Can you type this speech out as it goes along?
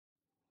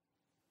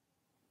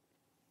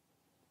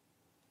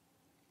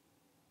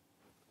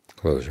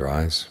Close your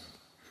eyes.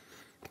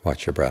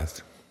 Watch your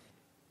breath.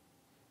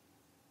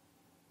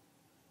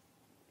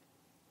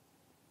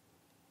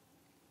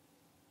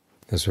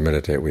 As we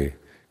meditate, we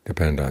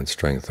depend on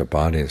strength of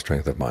body and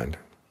strength of mind.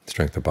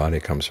 Strength of body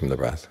comes from the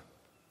breath.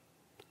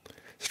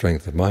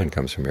 Strength of mind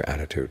comes from your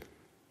attitude.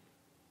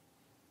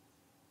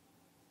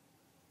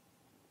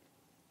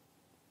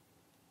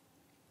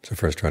 So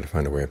first try to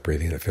find a way of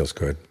breathing that feels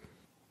good.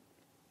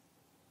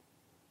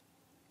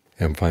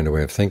 And find a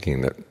way of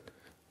thinking that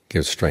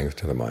gives strength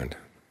to the mind.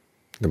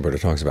 The Buddha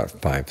talks about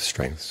 5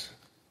 strengths.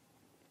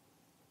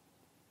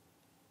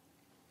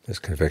 There's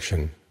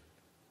conviction.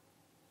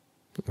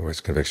 The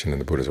word's conviction in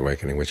the Buddha's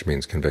awakening, which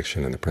means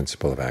conviction in the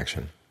principle of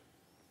action,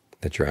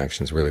 that your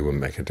actions really will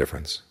make a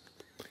difference.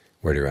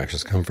 Where do your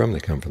actions come from? They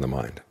come from the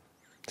mind.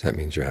 So that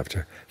means you have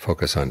to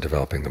focus on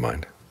developing the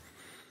mind.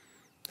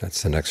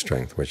 That's the next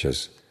strength, which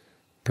is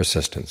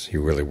persistence.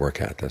 You really work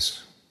at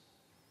this.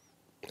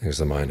 Because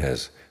the mind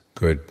has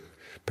good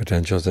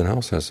potentials and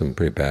also has some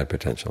pretty bad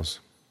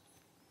potentials.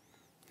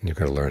 And you've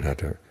got to learn how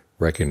to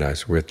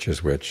recognize which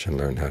is which and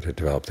learn how to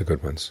develop the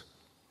good ones.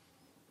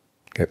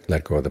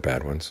 Let go of the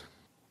bad ones.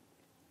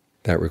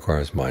 That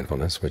requires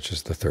mindfulness, which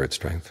is the third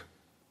strength.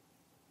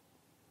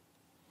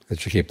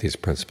 That you keep these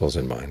principles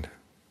in mind.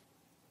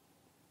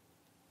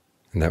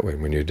 And that way,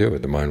 when you do,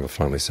 the mind will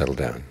finally settle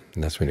down,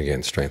 and that's when you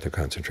gain strength of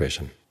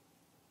concentration.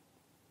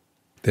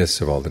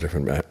 This, of all the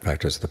different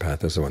factors of the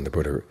path, is the one the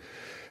Buddha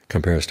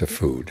compares to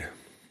food.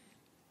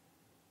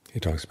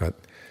 He talks about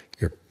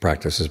your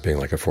practice as being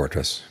like a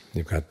fortress.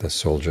 You've got the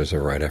soldiers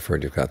of right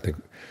effort, you've got the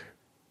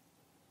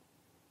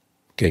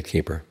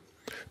gatekeeper,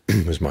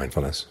 who's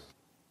mindfulness.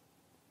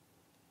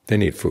 They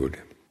need food.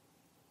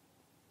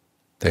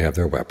 They have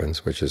their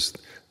weapons, which is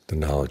the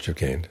knowledge you've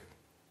gained.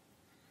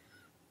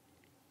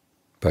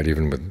 But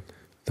even with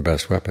the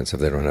best weapons, if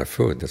they don't have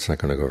food, that's not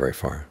going to go very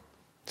far.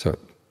 So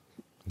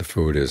the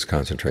food is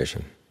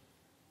concentration.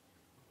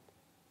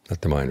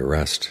 Let the mind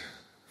rest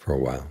for a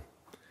while.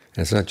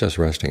 And it's not just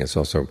resting, it's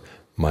also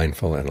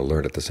mindful and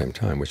alert at the same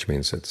time, which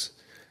means it's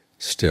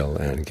still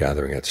and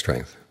gathering its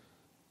strength.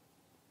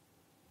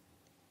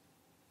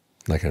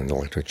 Like an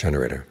electric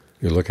generator.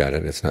 You look at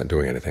it, it's not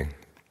doing anything.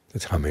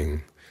 It's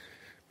humming,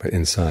 but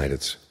inside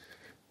it's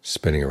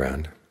spinning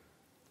around.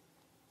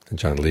 And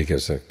John Lee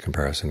gives a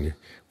comparison.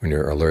 When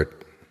you're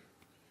alert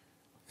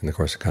in the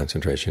course of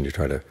concentration, you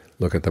try to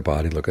look at the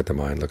body, look at the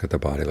mind, look at the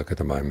body, look at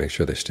the mind, make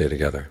sure they stay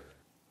together.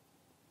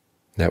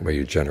 That way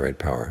you generate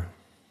power.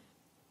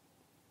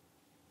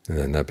 And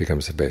then that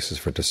becomes the basis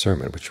for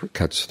discernment, which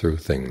cuts through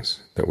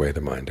things that weigh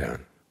the mind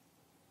down.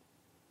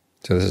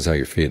 So this is how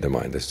you feed the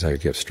mind. This is how you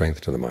give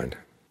strength to the mind.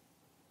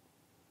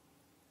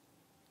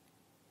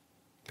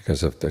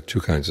 Because of the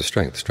 2 kinds of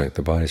strength, strength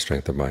of body,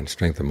 strength of mind.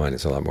 Strength of mind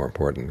is a lot more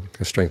important.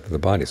 The strength of the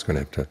body is going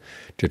to have to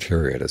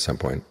deteriorate at some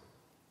point.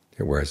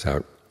 It wears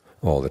out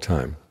all the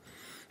time.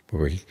 But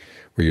we're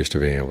used to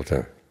being able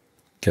to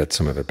get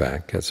some of it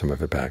back, get some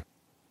of it back.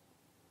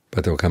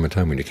 But there will come a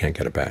time when you can't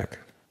get it back.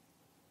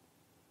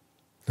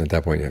 At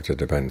that point you have to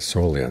depend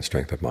solely on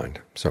strength of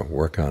mind. So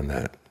work on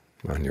that,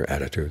 on your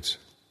attitudes.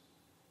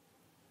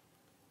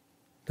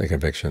 The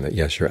conviction that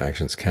yes, your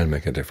actions can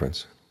make a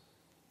difference.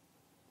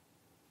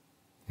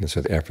 And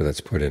so the effort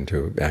that's put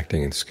into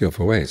acting in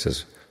skillful ways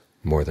is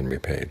more than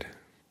repaid.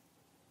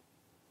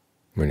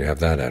 When you have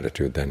that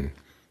attitude, then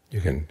you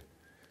can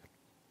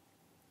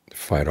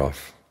fight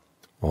off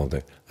all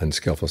the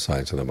unskillful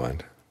sides of the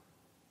mind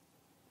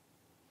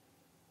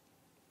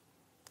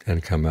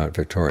and come out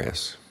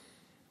victorious.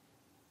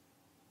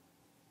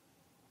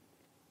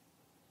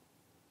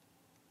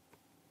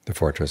 The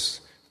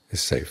fortress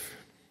is safe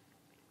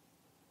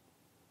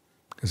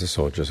because the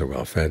soldiers are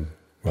well fed,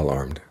 well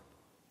armed.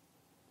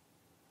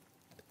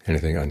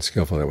 Anything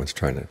unskillful that wants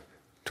trying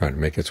to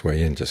make its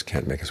way in just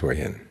can't make its way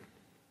in.